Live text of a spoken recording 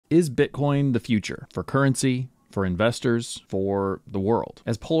Is Bitcoin the future for currency, for investors, for the world?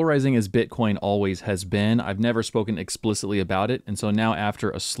 As polarizing as Bitcoin always has been, I've never spoken explicitly about it. And so now,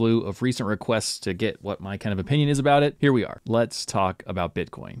 after a slew of recent requests to get what my kind of opinion is about it, here we are. Let's talk about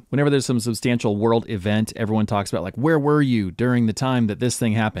Bitcoin. Whenever there's some substantial world event, everyone talks about, like, where were you during the time that this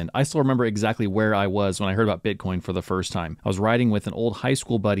thing happened? I still remember exactly where I was when I heard about Bitcoin for the first time. I was riding with an old high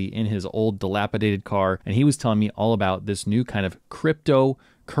school buddy in his old dilapidated car, and he was telling me all about this new kind of crypto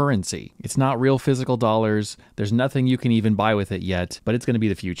currency. It's not real physical dollars. There's nothing you can even buy with it yet, but it's going to be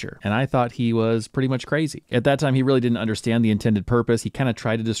the future. And I thought he was pretty much crazy. At that time, he really didn't understand the intended purpose. He kind of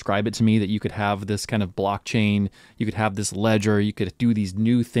tried to describe it to me that you could have this kind of blockchain, you could have this ledger, you could do these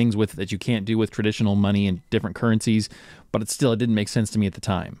new things with it that you can't do with traditional money and different currencies. But it didn't make sense to me at the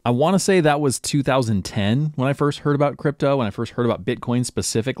time. I want to say that was 2010 when I first heard about crypto, when I first heard about Bitcoin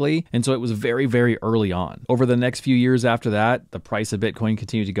specifically. And so it was very, very early on. Over the next few years after that, the price of Bitcoin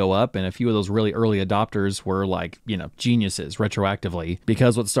continued to go up. And a few of those really early adopters were like, geniuses retroactively,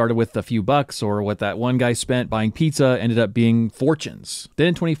 because what started with a few bucks or what that one guy spent buying pizza ended up being fortunes. Then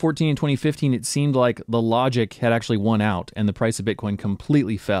in 2014 and 2015, it seemed like the logic had actually won out and the price of Bitcoin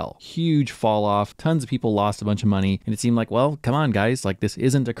completely fell. Huge fall off. Tons of people lost a bunch of money. And it seemed like, well, come on, guys, like, this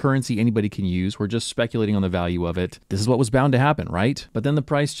isn't a currency anybody can use. We're just speculating on the value of it. This is what was bound to happen, right? But then the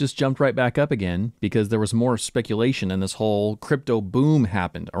price just jumped right back up again because there was more speculation, and this whole crypto boom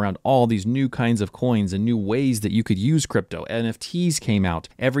happened around all these new kinds of coins and new ways that you could use crypto. NFTs came out.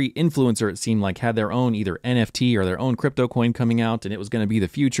 Every influencer, it seemed like, had their own either NFT or their own crypto coin coming out, and it was going to be the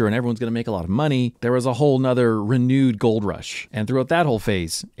future and everyone's going to make a lot of money. There was a whole nother renewed gold rush. And throughout that whole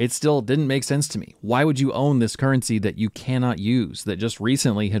phase, it still didn't make sense to me. Why would you own this currency that you cannot use, that just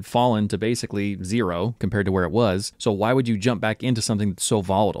recently had fallen to basically zero compared to where it was? So why would you jump back into something that's so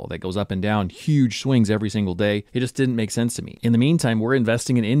volatile, that goes up and down, huge swings every single day? It just didn't make sense to me. In the meantime, we're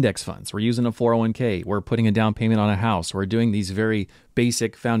investing in index funds. We're using a 401k. We're putting a down payment on a house. We're doing these very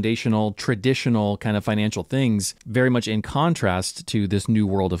basic, foundational, traditional kind of financial things, very much in contrast to this new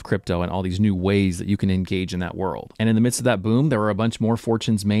world of crypto and all these new ways that you can engage in that world. And in the midst of that boom, there were a bunch more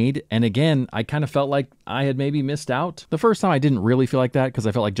fortunes made. And again, I kind of felt like I had maybe missed out. The first time I didn't really feel like that because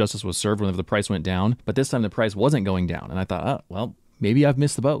I felt like justice was served whenever the price went down. But this time the price wasn't going down. And I thought, oh, well, maybe I've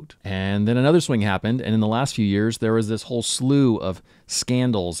missed the boat. And then another swing happened. And in the last few years, there was this whole slew of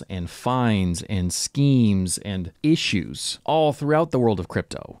scandals and fines and schemes and issues all throughout the world of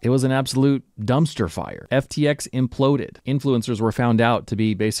crypto. It was an absolute dumpster fire. FTX imploded. Influencers were found out to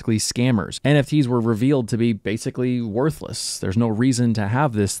be basically scammers. NFTs were revealed to be basically worthless. There's no reason to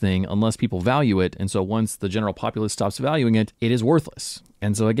have this thing unless people value it. And so once the general populace stops valuing it, it is worthless.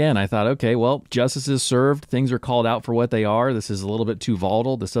 And so again, I thought, okay, well, justice is served. Things are called out for what they are. This is a little bit too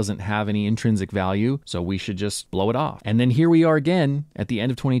volatile. This doesn't have any intrinsic value. So we should just blow it off. And then here we are again at the end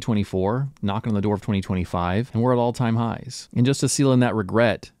of 2024, knocking on the door of 2025, and we're at all-time highs. And just to seal in that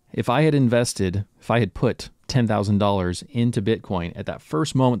regret, if I had put $10,000 into Bitcoin at that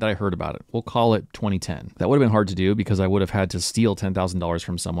first moment that I heard about it, we'll call it 2010. That would have been hard to do because I would have had to steal $10,000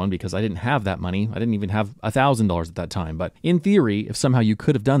 from someone because I didn't have that money. I didn't even have $1,000 at that time. But in theory, if somehow you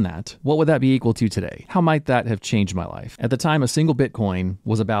could have done that, what would that be equal to today? How might that have changed my life? At the time, a single Bitcoin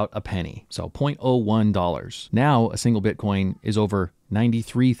was about a penny, so $0.01. Now, a single Bitcoin is over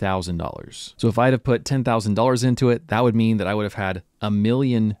 $93,000. So if I'd have put $10,000 into it, that would mean that I would have had 1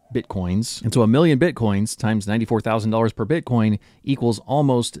 million Bitcoins. And so 1 million Bitcoins times $94,000 per Bitcoin equals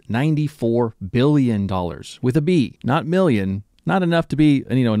almost $94 billion with a B, not million. Not enough to be,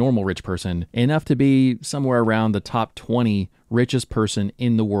 a normal rich person, enough to be somewhere around the top 20 richest person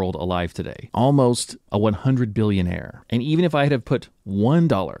in the world alive today. Almost a 100 billionaire. And even if I had put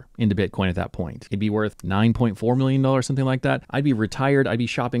 $1 into Bitcoin at that point, it'd be worth $9.4 million, something like that. I'd be retired. I'd be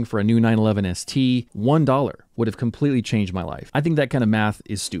shopping for a new 911 ST. $1 would have completely changed my life. I think that kind of math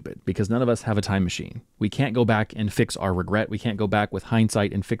is stupid because none of us have a time machine. We can't go back and fix our regret. We can't go back with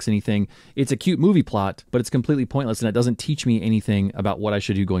hindsight and fix anything. It's a cute movie plot, but it's completely pointless and it doesn't teach me anything about what I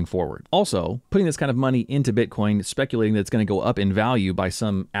should do going forward. Also, putting this kind of money into Bitcoin, speculating that it's going to go up in value by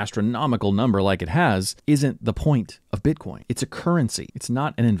some astronomical number like it has, isn't the point of Bitcoin. It's a currency. It's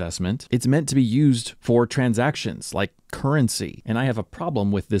not an investment. It's meant to be used for transactions like currency. And I have a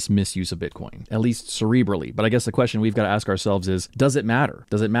problem with this misuse of Bitcoin, at least cerebrally. But I guess the question we've got to ask ourselves is, does it matter?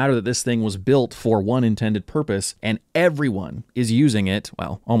 Does it matter that this thing was built for one intended purpose and everyone is using it,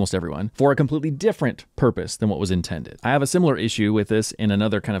 well, almost everyone, for a completely different purpose than what was intended? I have a similar issue with this in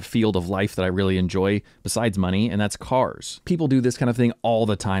another kind of field of life that I really enjoy besides money, and that's cars. People do this kind of thing all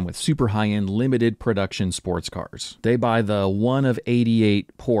the time with super high-end, limited production sports cars. They buy the 1 of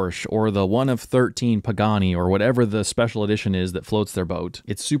 88 Porsche or the 1 of 13 Pagani or whatever the special edition is that floats their boat.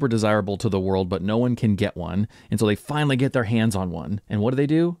 It's super desirable to the world, but no one can get one until they finally get their hands on one. And what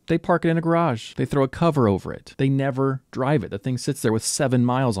do? They park it in a garage. They throw a cover over it. They never drive it. The thing sits there with 7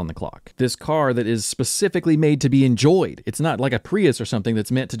 miles on the clock. This car that is specifically made to be enjoyed. It's not like a Prius or something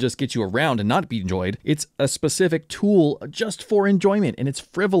that's meant to just get you around and not be enjoyed. It's a specific tool just for enjoyment, and it's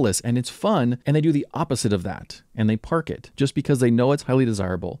frivolous and it's fun, and they do the opposite of that. And they park it just because they know it's highly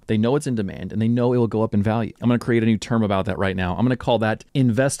desirable, they know it's in demand, and they know it will go up in value. I'm going to create a new term about that right now. I'm going to call that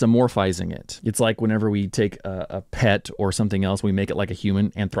investomorphizing it. It's like whenever we take a pet or something else, we make it like a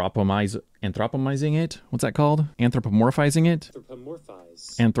human, anthropomizing it. What's that called? Anthropomorphizing it?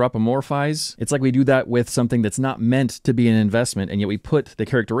 Anthropomorphize. It's like we do that with something that's not meant to be an investment, and yet we put the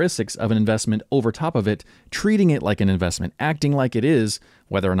characteristics of an investment over top of it, treating it like an investment, acting like it is,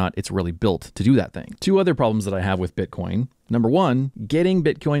 whether or not it's really built to do that thing. 2 other problems that I have with Bitcoin. Number 1, getting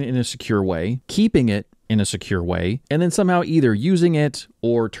Bitcoin in a secure way, keeping it in a secure way, and then somehow either using it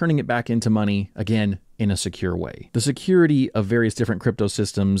or turning it back into money, again, in a secure way. The security of various different crypto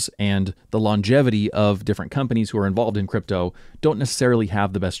systems and the longevity of different companies who are involved in crypto don't necessarily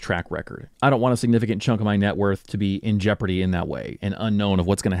have the best track record. I don't want a significant chunk of my net worth to be in jeopardy in that way and unknown of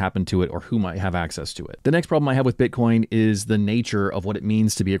what's going to happen to it or who might have access to it. The next problem I have with Bitcoin is the nature of what it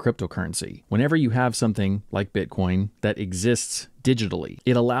means to be a cryptocurrency. Whenever you have something like Bitcoin that exists digitally,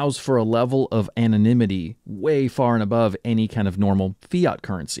 it allows for a level of anonymity way far and above any kind of normal fiat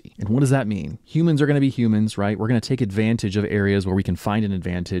currency. And what does that mean? Humans are going to be humans, right? We're going to take advantage of areas where we can find an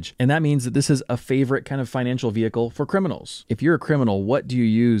advantage. And that means that this is a favorite kind of financial vehicle for criminals. If you're a criminal, what do you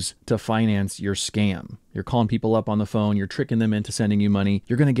use to finance your scam? You're calling people up on the phone, you're tricking them into sending you money.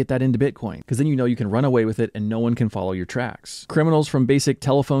 You're going to get that into Bitcoin because then you know you can run away with it and no one can follow your tracks. Criminals from basic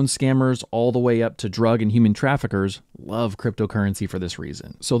telephone scammers all the way up to drug and human traffickers love cryptocurrency for this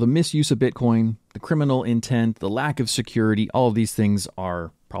reason. So the misuse of Bitcoin, the criminal intent, the lack of security, all of these things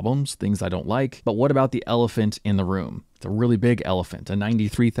are problems, things I don't like. But what about the elephant in the room? It's a really big elephant, a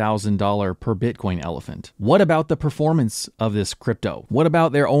 $93,000 per Bitcoin elephant. What about the performance of this crypto? What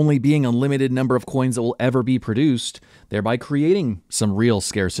about there only being a limited number of coins that will ever be produced, thereby creating some real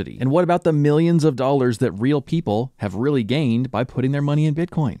scarcity? And what about the millions of dollars that real people have really gained by putting their money in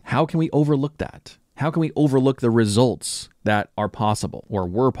Bitcoin? How can we overlook that? How can we overlook the results that are possible or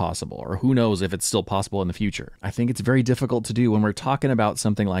were possible, or who knows if it's still possible in the future? I think it's very difficult to do when we're talking about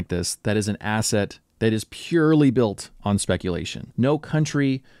something like this that is an asset that is purely built on speculation. No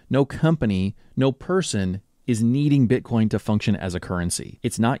country, no company, no person is needing Bitcoin to function as a currency.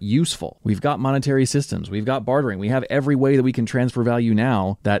 It's not useful. We've got monetary systems. We've got bartering. We have every way that we can transfer value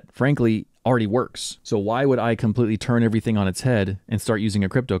now that, frankly, already works. So why would I completely turn everything on its head and start using a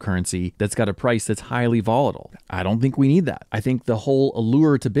cryptocurrency that's got a price that's highly volatile? I don't think we need that. I think the whole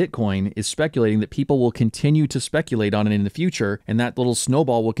allure to Bitcoin is speculating that people will continue to speculate on it in the future, and that little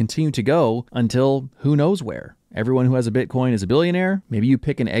snowball will continue to go until who knows where. Everyone who has a Bitcoin is a billionaire. Maybe you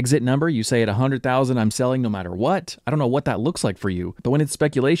pick an exit number. You say at 100,000, I'm selling no matter what. I don't know what that looks like for you. But when it's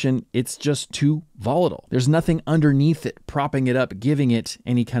speculation, it's just too volatile. There's nothing underneath it, propping it up, giving it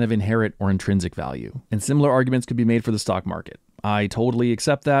any kind of inherent or intrinsic value. And similar arguments could be made for the stock market. I totally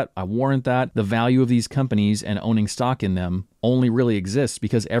accept that. I warrant that. The value of these companies and owning stock in them only really exists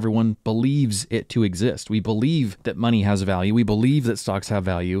because everyone believes it to exist. We believe that money has value. We believe that stocks have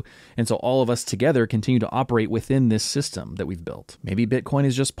value. And so all of us together continue to operate within this system that we've built. Maybe Bitcoin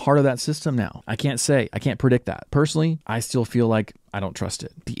is just part of that system now. I can't say. I can't predict that. Personally, I still feel like I don't trust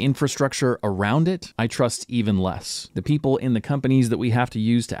it. The infrastructure around it, I trust even less. The people in the companies that we have to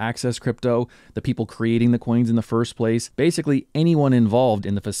use to access crypto, the people creating the coins in the first place, basically anyone involved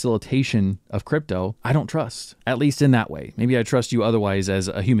in the facilitation of crypto, I don't trust, at least in that way. Maybe I trust you otherwise as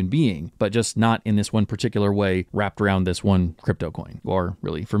a human being, but just not in this one particular way wrapped around this one crypto coin. Or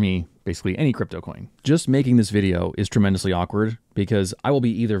really, for me, basically any crypto coin. Just making this video is tremendously awkward because I will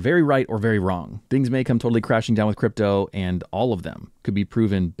be either very right or very wrong. Things may come totally crashing down with crypto, and all of them could be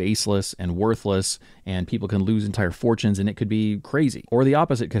proven baseless and worthless, and people can lose entire fortunes, and it could be crazy. Or the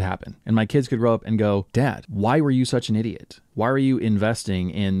opposite could happen, and my kids could grow up and go, Dad, why were you such an idiot? Why are you investing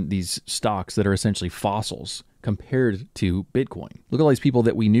in these stocks that are essentially fossils compared to Bitcoin? Look at all these people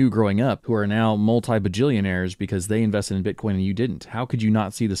that we knew growing up who are now multi-bajillionaires because they invested in Bitcoin and you didn't. How could you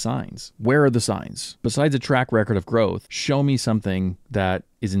not see the signs? Where are the signs? Besides a track record of growth, show me something that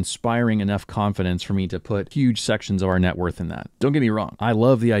is inspiring enough confidence for me to put huge sections of our net worth in that. Don't get me wrong. I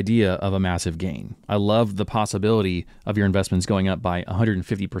love the idea of a massive gain. I love the possibility of your investments going up by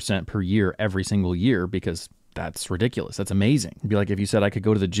 150% per year every single year because That's ridiculous. That's amazing. It'd be like if you said I could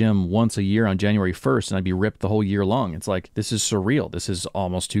go to the gym once a year on January 1st and I'd be ripped the whole year long. It's like, this is surreal. This is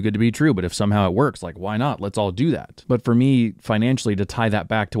almost too good to be true. But if somehow it works, like, why not? Let's all do that. But for me, financially, to tie that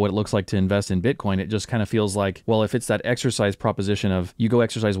back to what it looks like to invest in Bitcoin, it just kind of feels like, well, if it's that exercise proposition of you go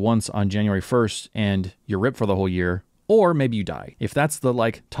exercise once on January 1st and you're ripped for the whole year, or maybe you die. If that's the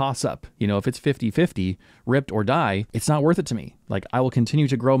like toss up, you know, if it's 50-50, ripped or die, it's not worth it to me. Like, I will continue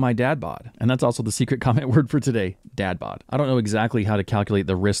to grow my dad bod. And that's also the secret comment word for today, dad bod. I don't know exactly how to calculate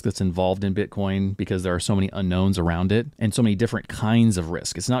the risk that's involved in Bitcoin because there are so many unknowns around it and so many different kinds of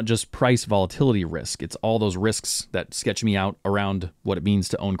risk. It's not just price volatility risk. It's all those risks that sketch me out around what it means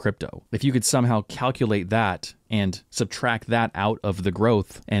to own crypto. If you could somehow calculate that and subtract that out of the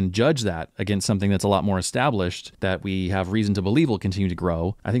growth and judge that against something that's a lot more established that we have reason to believe will continue to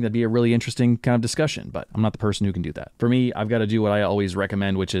grow, I think that'd be a really interesting kind of discussion, but I'm not the person who can do that. For me, I've got to do what I always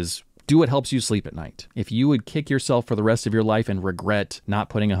recommend, which is do what helps you sleep at night. If you would kick yourself for the rest of your life and regret not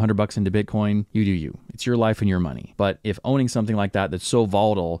putting $100 into Bitcoin, you do you. It's your life and your money. But if owning something like that that's so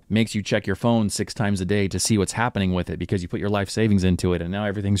volatile makes you check your phone 6 times a day to see what's happening with it because you put your life savings into it and now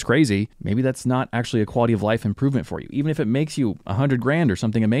everything's crazy, maybe that's not actually a quality of life improvement for you. Even if it makes you 100 grand or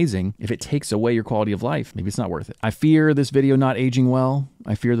something amazing, if it takes away your quality of life, maybe it's not worth it. I fear this video not aging well.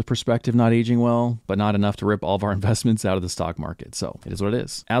 I fear the perspective not aging well, but not enough to rip all of our investments out of the stock market. So it is what it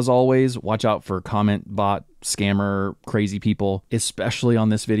is. As always, watch out for comment bot, scammer, crazy people, especially on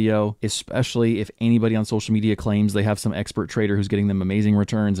this video, especially if anybody on social media claims they have some expert trader who's getting them amazing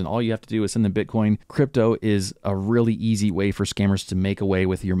returns and all you have to do is send them Bitcoin. Crypto is a really easy way for scammers to make away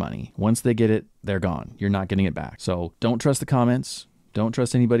with your money. Once they get it, they're gone. You're not getting it back. So don't trust the comments. Don't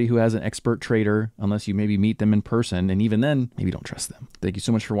trust anybody who has an expert trader unless you maybe meet them in person. And even then, maybe don't trust them. Thank you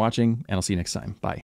so much for watching, and I'll see you next time. Bye.